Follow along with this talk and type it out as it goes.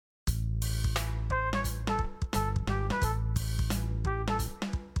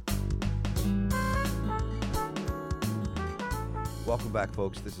Welcome back,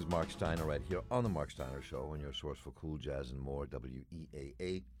 folks. This is Mark Steiner right here on The Mark Steiner Show, and your source for cool jazz and more,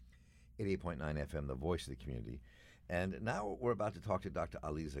 WEAA, 88.9 FM, the voice of the community. And now we're about to talk to Dr.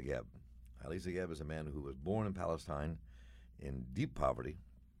 Ali Zaghab. Ali Zaghab is a man who was born in Palestine in deep poverty,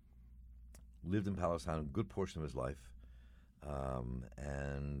 lived in Palestine a good portion of his life,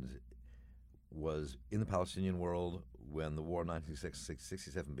 and was in the Palestinian world when the war in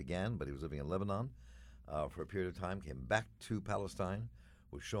 1967 began, but he was living in Lebanon for a period of time, came back to Palestine,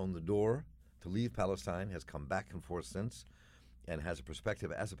 was shown the door to leave Palestine, has come back and forth since, and has a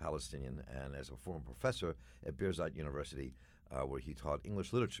perspective as a Palestinian and as a former professor at Birzeit University, where he taught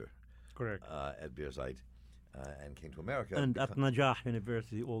English literature. Correct. At Birzeit, and came to America. And at Najah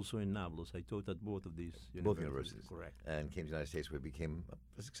University, also in Nablus. I taught at both of these universities. Both universities. Correct. And came to the United States, where he became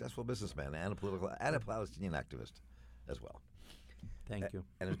a successful businessman and a political and a Palestinian activist as well. Thank you.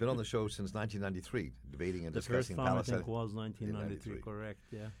 And has been on the show since 1993, debating and discussing Palestine. Palestine. I think was 1993, correct,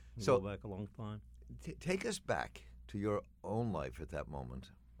 yeah. So, go back a long time. Take us back to your own life at that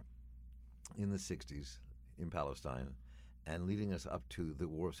moment in the 60s in Palestine and leading us up to the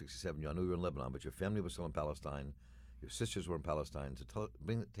War of 67. I know you were in Lebanon, but your family was still in Palestine. Your sisters were in Palestine. So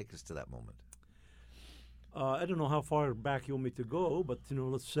take us to that moment. I don't know how far back you want me to go, but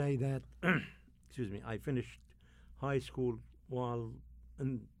let's say that, excuse me, I finished high school while I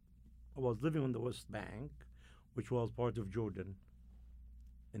was living on the West Bank, which was part of Jordan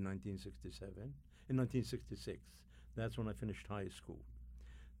in 1967. In 1966, that's when I finished high school.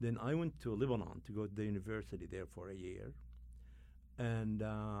 Then I went to Lebanon to go to the university there for a year. And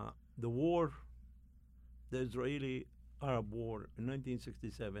the war, the Israeli-Arab War in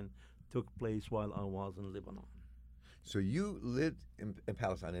 1967, took place while I was in Lebanon. So you lived in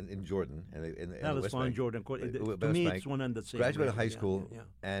Palestine, in Jordan, in Palestine, Jordan. To me, it's one and the same. Graduated high school,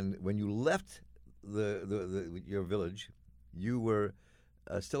 and when you left your village, you were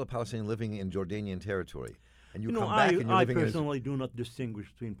still a Palestinian living in Jordanian territory. And you come back and you're living I personally do not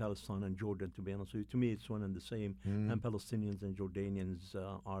distinguish between Palestine and Jordan, to be honest with you. To me, it's one and the same, and Palestinians and Jordanians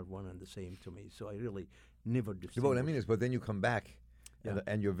are one and the same to me. So I really never distinguish. But what I mean is, but then you come back,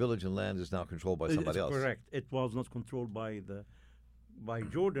 and your village and land is now controlled by somebody else. Correct. It was not controlled by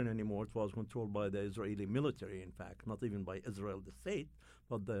Jordan anymore. It was controlled by the Israeli military, in fact, not even by Israel, the state,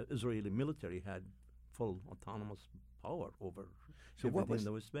 but the Israeli military had full autonomous power over everything in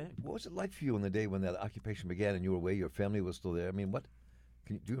the West Bank. What was it like for you on the day when that occupation began and you were away, your family was still there? I mean,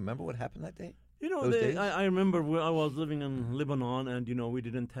 do you remember what happened that day? I remember I was living in Lebanon, and, we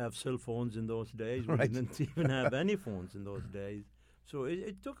didn't have cell phones in those days. We didn't even have any phones in those days. So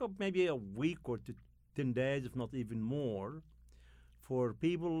it took up maybe a week or 10 days, if not even more, for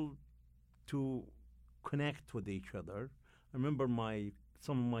people to connect with each other. I remember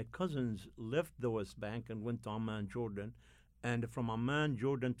some of my cousins left the West Bank and went to Amman, Jordan. And from Amman,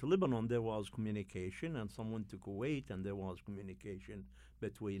 Jordan to Lebanon, there was communication. And some went to Kuwait, and there was communication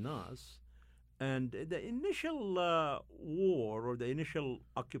between us. And the initial war, or the initial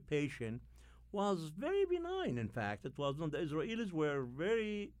occupation, was very benign, in fact. It was not. The Israelis were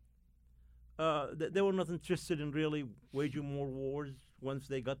very, they were not interested in really waging more wars once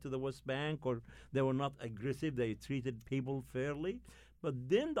they got to the West Bank, or they were not aggressive. They treated people fairly. But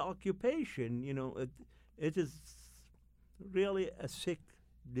then the occupation, it is really a sick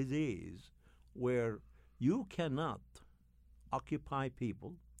disease where you cannot occupy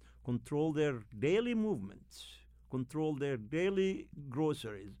people, control their daily movements, control their daily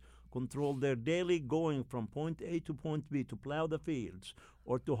groceries, control their daily going from point A to point B to plow the fields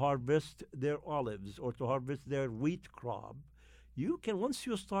or to harvest their olives or to harvest their wheat crop. Once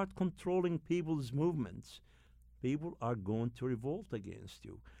you start controlling people's movements, people are going to revolt against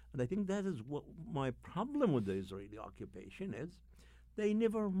you. And I think that is what my problem with the Israeli occupation is. They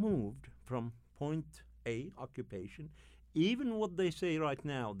never moved from point A, occupation. Even what they say right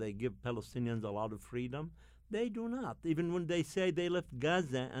now, they give Palestinians a lot of freedom. They do not. Even when they say they left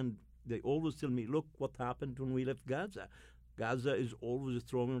Gaza, and they always tell me, look what happened when we left Gaza. Gaza is always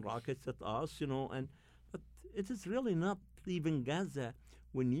throwing rockets at us, but it is really not leaving Gaza.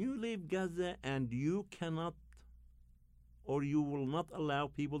 When you leave Gaza and you cannot, or you will not allow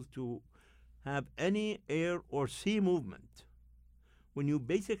people to have any air or sea movement, when you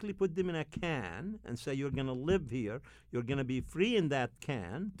basically put them in a can and say you're going to live here, you're going to be free in that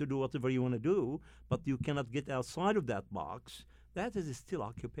can to do whatever you want to do, but you cannot get outside of that box, that is still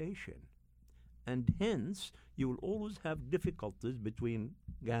occupation. And hence, you will always have difficulties between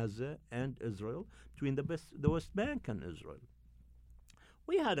Gaza and Israel, between the West Bank and Israel.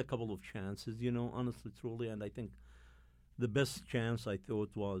 We had a couple of chances, honestly, truly, and I think the best chance, I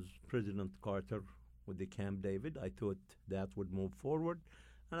thought, was President Carter with the Camp David. I thought that would move forward.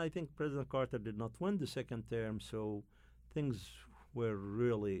 And I think President Carter did not win the second term, so things were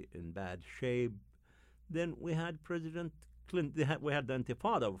really in bad shape. Then we had President Clinton. We had the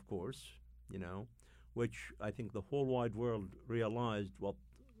Intifada, of course, which I think the whole wide world realized what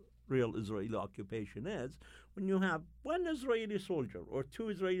real Israeli occupation is. When you have one Israeli soldier or two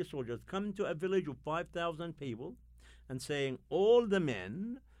Israeli soldiers come to a village of 5,000 people and saying, all the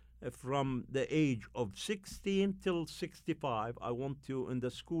men from the age of 16 till 65, I want you in the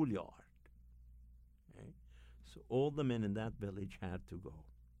schoolyard. Okay? So all the men in that village had to go.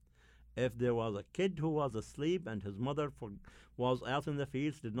 If there was a kid who was asleep and his mother was out in the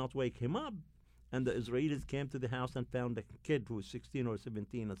fields, did not wake him up, and the Israelis came to the house and found the kid who was 16 or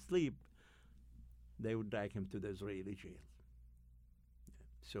 17 asleep, they would drag him to the Israeli jail.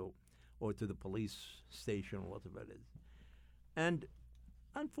 So, or to the police station or whatever it is. And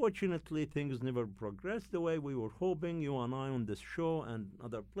unfortunately, things never progressed the way we were hoping, you and I on this show and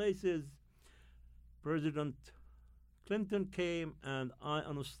other places. President Clinton came, and I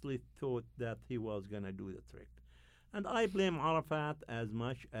honestly thought that he was going to do the trick. And I blame Arafat as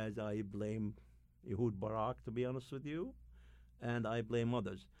much as I blame Ehud Barak, to be honest with you, and I blame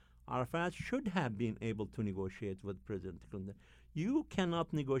others. Arafat should have been able to negotiate with President Clinton. You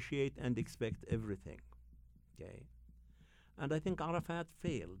cannot negotiate and expect everything, okay? And I think Arafat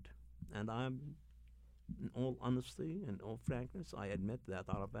failed, and in all honesty and all frankness, I admit that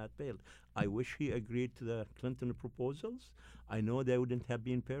Arafat failed. I wish he agreed to the Clinton proposals. I know they wouldn't have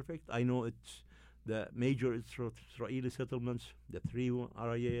been perfect. I know it's the major Israeli settlements, the three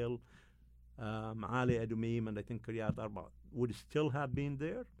Arayel, Maali Adumim, and I think Kiryat Arba would still have been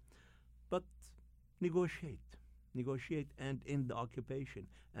there. But negotiate and end the occupation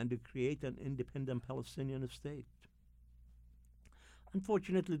and to create an independent Palestinian state.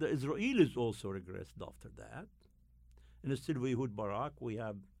 Unfortunately, the Israelis also regressed after that. And instead of Ehud Barak, we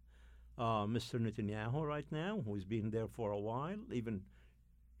have Mr. Netanyahu right now, who's been there for a while. Even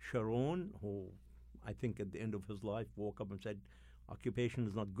Sharon, who I think at the end of his life woke up and said, occupation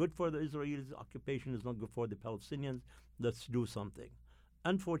is not good for the Israelis, occupation is not good for the Palestinians, let's do something.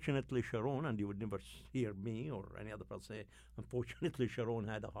 Unfortunately, Sharon, and you would never hear me or any other person say, unfortunately, Sharon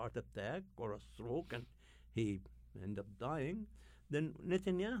had a heart attack or a stroke and he ended up dying. Then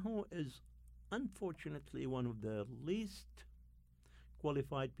Netanyahu is unfortunately one of the least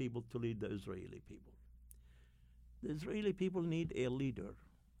qualified people to lead the Israeli people. The Israeli people need a leader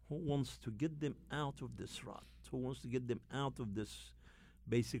who wants to get them out of this rut, who wants to get them out of this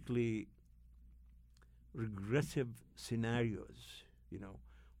basically regressive scenarios,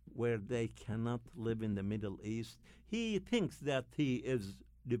 where they cannot live in the Middle East. He thinks that he is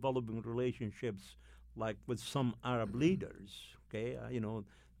developing relationships like with some Arab leaders, okay?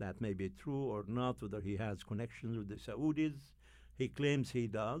 That may be true or not, whether he has connections with the Saudis. He claims he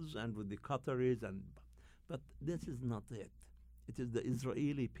does, and with the Qataris, but this is not it. It is the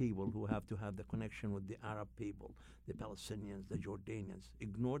Israeli people who have to have the connection with the Arab people, the Palestinians, the Jordanians.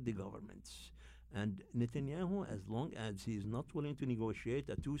 Ignore the governments. And Netanyahu, as long as he is not willing to negotiate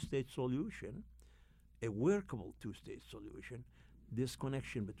a two-state solution, a workable two-state solution, this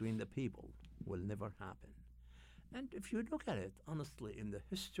connection between the people will never happen. And if you look at it, honestly, in the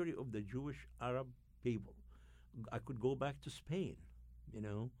history of the Jewish Arab people, I could go back to Spain,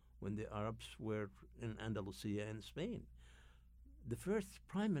 when the Arabs were in Andalusia and Spain. The first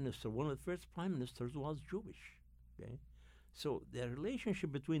prime minister, one of the first prime ministers was Jewish, okay? So the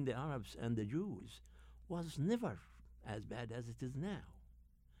relationship between the Arabs and the Jews was never as bad as it is now.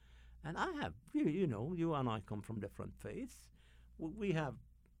 And I have, you and I come from different faiths. We have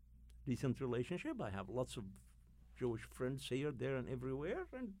decent relationship. I have lots of Jewish friends here, there, and everywhere.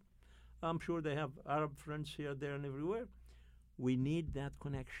 And I'm sure they have Arab friends here, there, and everywhere. We need that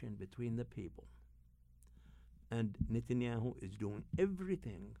connection between the people. And Netanyahu is doing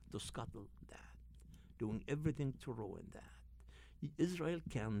everything to scuttle that, doing everything to ruin that. Israel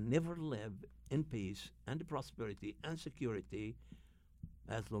can never live in peace and prosperity and security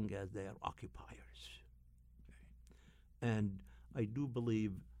as long as they are occupiers. Okay. And I do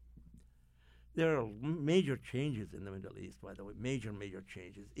believe there are major changes in the Middle East, by the way, major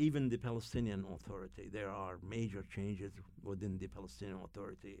changes. Even the Palestinian Authority, there are major changes within the Palestinian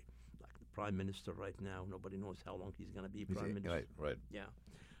Authority. Like the Prime Minister right now, nobody knows how long he's going to be Prime Minister. Right. Yeah.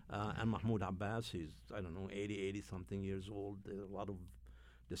 And Mahmoud Abbas, he's, 80-something years old. There's a lot of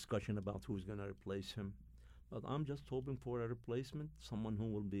discussion about who's going to replace him. But I'm just hoping for a replacement, someone who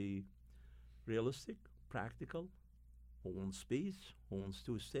will be realistic, practical, who wants peace, who wants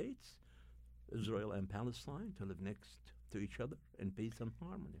two states, Israel and Palestine, to live next to each other in peace and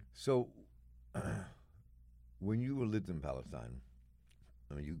harmony. So When you lived in Palestine,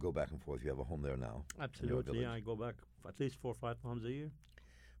 I mean, you go back and forth. You have a home there now. Absolutely, yeah. I go back at least 4 or 5 times a year.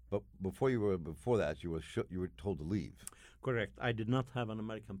 But before that, you were told to leave. Correct. I did not have an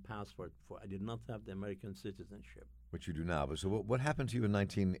American passport. I did not have the American citizenship. Which you do now. But so what happened to you in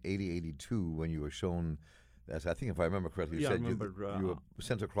 1980, 82 when you were shown, as I think if I remember correctly, you said you were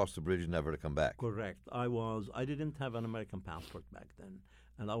sent across the bridge never to come back. Correct. I didn't have an American passport back then.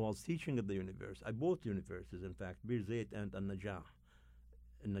 And I was teaching at the university. I both universities, in fact, Bir Zayt and Al-Najah.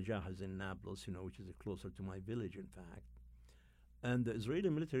 Al-Najah is in Nablus, which is closer to my village, in fact. And the Israeli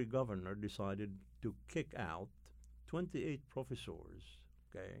military governor decided to kick out 28 professors,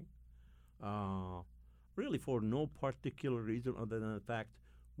 okay, really for no particular reason other than the fact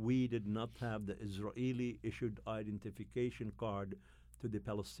we did not have the Israeli-issued identification card to the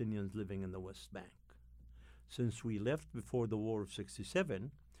Palestinians living in the West Bank. Since we left before the War of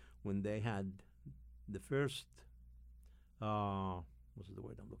 67, when they had the first, what's the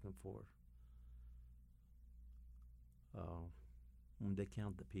word I'm looking for? When they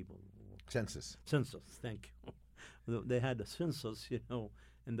count the people. Census. Census, thank you. They had a census,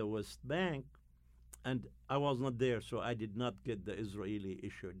 in the West Bank, and I was not there, so I did not get the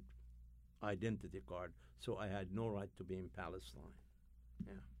Israeli-issued identity card, so I had no right to be in Palestine.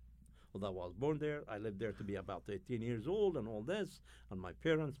 Yeah. Well, I was born there. I lived there to be about 18 years old and all this, and my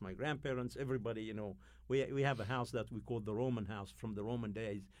parents, my grandparents, everybody, we have a house that we call the Roman house from the Roman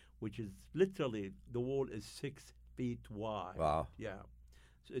days, which is literally, the wall is 6 feet wide. Wow. Yeah.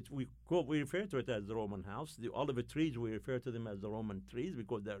 So we refer to it as the Roman house. The olive trees, we refer to them as the Roman trees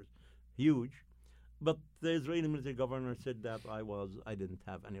because they're huge. But the Israeli military governor said that I didn't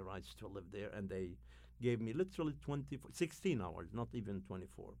have any rights to live there, and they gave me literally 16 hours, not even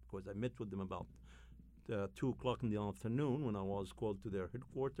 24, because I met with them about 2 o'clock in the afternoon when I was called to their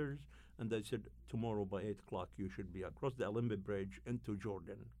headquarters, and they said, tomorrow by 8 o'clock you should be across the Al-Imbi Bridge into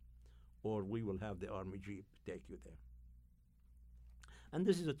Jordan, or we will have the army jeep take you there. And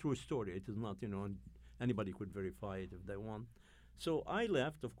this is a true story. It is not, anybody could verify it if they want. So I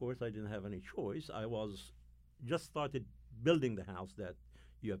left. Of course, I didn't have any choice. I was just started building the house that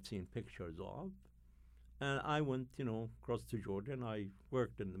you have seen pictures of. And I went, across to Jordan. I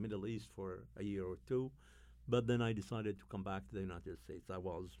worked in the Middle East for a year or two. But then I decided to come back to the United States. I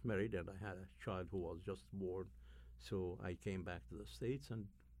was married and I had a child who was just born. So I came back to the States, and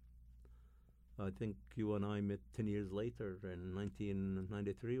I think you and I met 10 years later in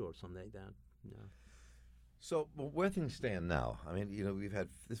 1993 or something like that. Yeah. So where things stand now, I mean, we've had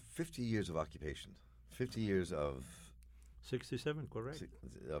 50 years of occupation, 50 years of... 67, correct.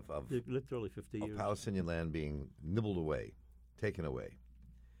 Literally 50 years. Of Palestinian land being nibbled away, taken away.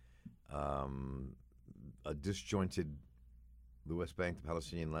 A disjointed... The West Bank, the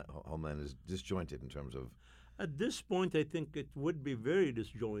Palestinian homeland is disjointed in terms of... At this point, I think it would be very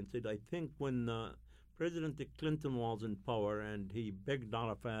disjointed. I think when President Clinton was in power and he begged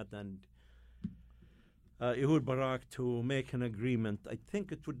Arafat and Ehud Barak to make an agreement, I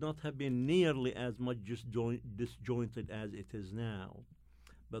think it would not have been nearly as much disjointed as it is now.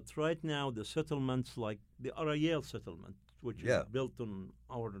 But right now, the settlements like the Arayel settlement, which is built on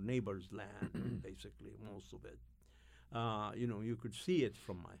our neighbor's land, basically, most of it, you could see it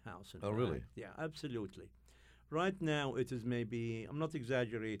from my house. Oh, really? Yeah, absolutely. Right now, it is maybe, I'm not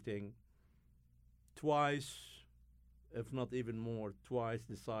exaggerating, twice, if not even more, twice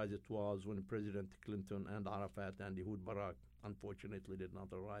the size it was when President Clinton and Arafat and Ehud Barak unfortunately did not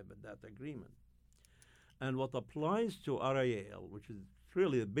arrive at that agreement. And what applies to Arayel, which is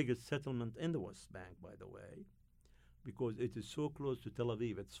really the biggest settlement in the West Bank, by the way, because it is so close to Tel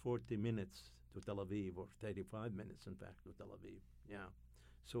Aviv, it's 40 minutes to Tel Aviv, or 35 minutes, in fact, to Tel Aviv. Yeah.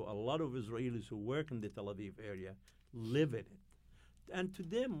 So a lot of Israelis who work in the Tel Aviv area live in it. And to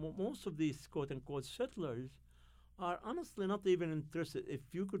them, most of these quote-unquote settlers are honestly not even interested. If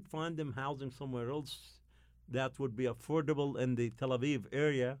you could find them housing somewhere else that would be affordable in the Tel Aviv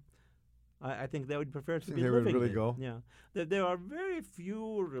area, I think they would prefer to be living there. They would really go? Yeah. There are very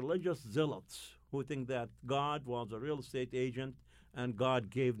few religious zealots who think that God was a real estate agent and God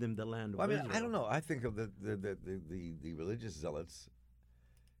gave them the land of Israel. I don't know. I think of the religious zealots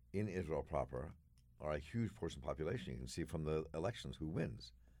in Israel proper are a huge portion of the population. You can see from the elections who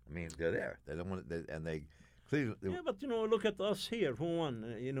wins. I mean, they're there. They don't want it, and they clearly... Yeah, but, look at us here. Who won?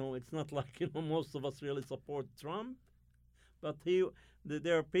 It's not like, most of us really support Trump. But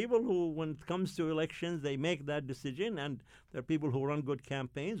there are people who, when it comes to elections, they make that decision, and there are people who run good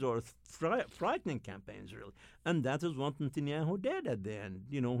campaigns or frightening campaigns, really. And that is what Netanyahu did at the end.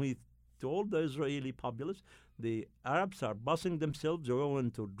 He told the Israeli populace, the Arabs are busing themselves, they're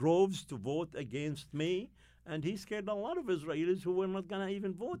going to droves to vote against me, And he scared a lot of Israelis who were not going to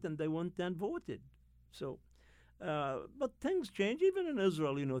even vote, and they went and voted. So, but things change. Even in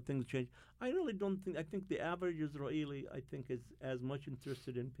Israel, things change. I really don't think, I think the average Israeli, I think, is as much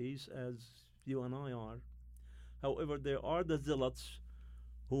interested in peace as you and I are. However, there are the zealots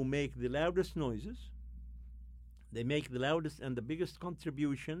who make the loudest noises. They make the loudest and the biggest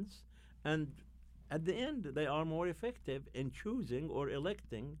contributions, and at the end, they are more effective in choosing or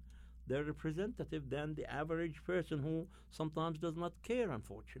electing their representative than the average person who sometimes does not care,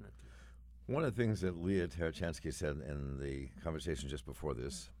 unfortunately. One of the things that Leah Terechansky said in the conversation just before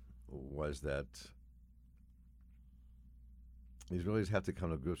this was that Israelis have to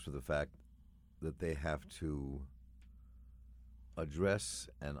come to grips with the fact that they have to address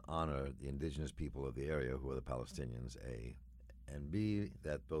and honor the indigenous people of the area, who are the Palestinians, A, and B,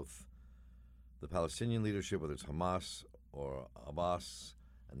 that both the Palestinian leadership, whether it's Hamas or Abbas,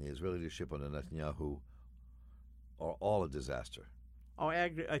 and the Israeli leadership under Netanyahu, are all a disaster. Oh, I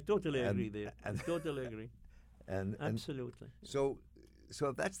agree. I totally agree there. I totally agree. And absolutely. So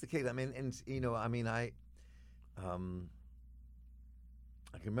if that's the case, I mean, I can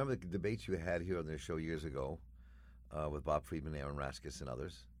remember the debates you had here on this show years ago with Bob Friedman, Aaron Raskus, and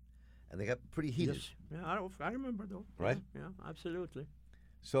others, and they got pretty heated. Yes. Yeah, I remember though. Right? Yeah, absolutely.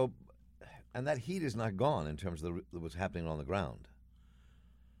 So, and that heat is not gone in terms of what's happening on the ground.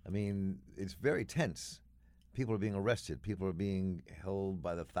 I mean, it's very tense. People are being arrested. People are being held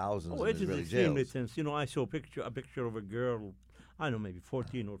by the thousands in Israeli jails. Extremely tense. I saw a picture of a girl, I don't know, maybe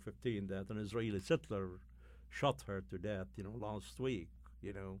 14 or 15, that an Israeli settler shot her to death, last week.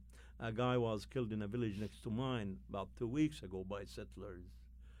 A guy was killed in a village next to mine about 2 weeks ago by settlers.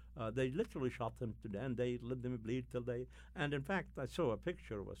 They literally shot him to death, and they let them bleed till they... And in fact, I saw a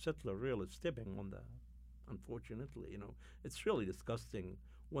picture of a settler really stepping on the... Unfortunately, it's really disgusting.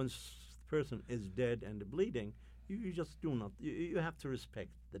 Once the person is dead and bleeding, you just do not... You have to respect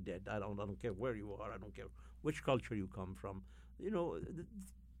the dead. I don't care where you are. I don't care which culture you come from.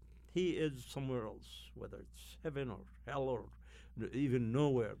 He is somewhere else, whether it's heaven or hell or even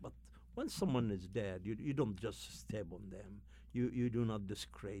nowhere. But when someone is dead, you don't just step on them. You do not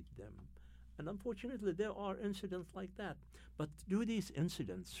discredit them. And unfortunately, there are incidents like that. But do these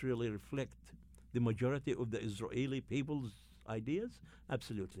incidents really reflect the majority of the Israeli people's ideas?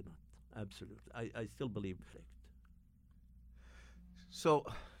 Absolutely not. Absolutely. I still believe reflect. So,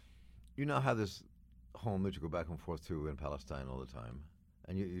 you now have this home that you go back and forth to in Palestine all the time.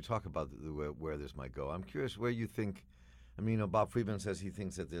 And you talk about where this might go. I'm curious where you think... I mean, Bob Friedman says he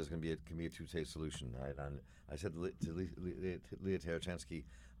thinks that there's going to be a two-state solution. I said to Leah Terechansky,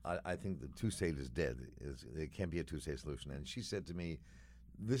 I think the two-state is dead. It can't be a two-state solution. And she said to me,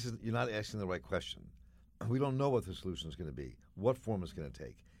 you're not asking the right question. We don't know what the solution is going to be, what form it's going to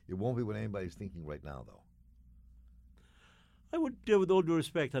take. It won't be what anybody's thinking right now, though. I would, with all due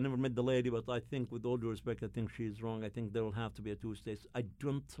respect, I never met the lady, but I think, with all due respect, I think she's wrong. I think there will have to be a two-state. I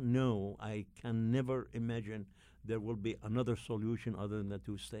don't know. I can never imagine there will be another solution other than the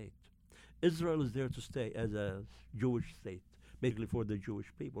two-state. Israel is there to stay as a Jewish state, basically for the Jewish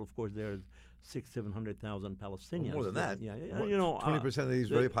people. Of course, there's 600,000-700,000 Palestinians. Well, more than that. Yeah, 20% of the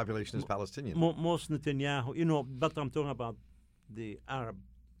Israeli population is Palestinian. Most Netanyahu, but I'm talking about the Arab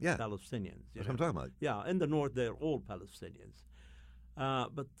Palestinians. That's what I'm talking about. Yeah, in the north, they're all Palestinians.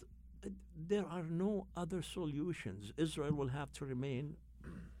 But there are no other solutions. Israel will have to remain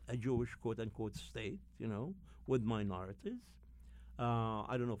a Jewish, quote-unquote, state, with minorities.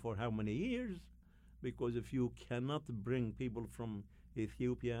 I don't know for how many years, because if you cannot bring people from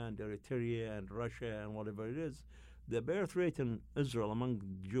Ethiopia and Eritrea and Russia and whatever it is, the birth rate in Israel among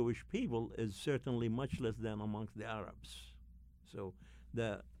Jewish people is certainly much less than amongst the Arabs. So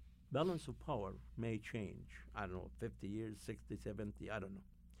the balance of power may change. I don't know, 50 years, 60, 70, I don't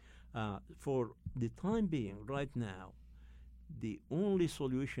know. For the time being, right now, the only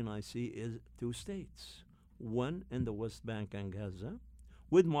solution I see is two states. One in the West Bank and Gaza,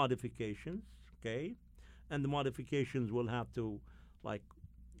 with modifications, okay? And the modifications will have to, like,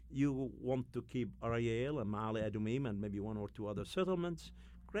 you want to keep Ariel and Ma'ale Adumim and maybe one or two other settlements,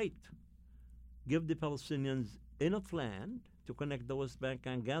 great. Give the Palestinians enough land to connect the West Bank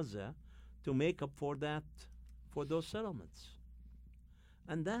and Gaza to make up for that, for those settlements.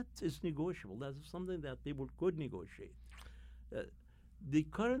 And that is negotiable. That's something that people could negotiate. The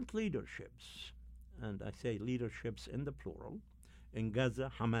current leaderships, and I say leaderships in the plural, in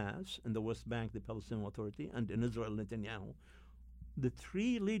Gaza, Hamas, in the West Bank, the Palestinian Authority, and in Israel, Netanyahu, the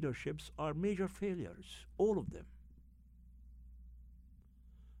three leaderships are major failures, all of them.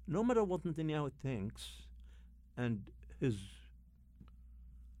 No matter what Netanyahu thinks and his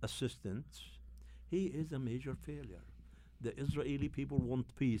assistants, he is a major failure. The Israeli people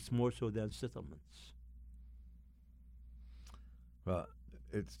want peace more so than settlements. Well,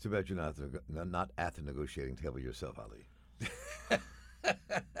 it's too bad you're not at the negotiating table yourself, Ali.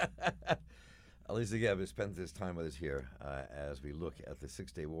 Ali Zaghab has spent this time with us here as we look at the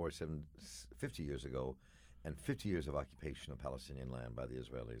Six-Day War 50 years ago and 50 years of occupation of Palestinian land by the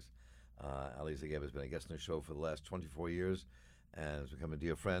Israelis. Ali Zaghab has been a guest on the show for the last 24 years and has become a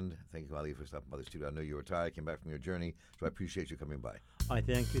dear friend. Thank you, Ali, for stopping by the studio. I know you were tired, came back from your journey, so I appreciate you coming by. I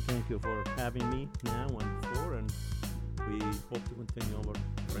thank you for having me now and before, and we hope to continue our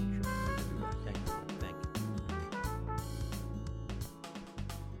friendship. Thank you.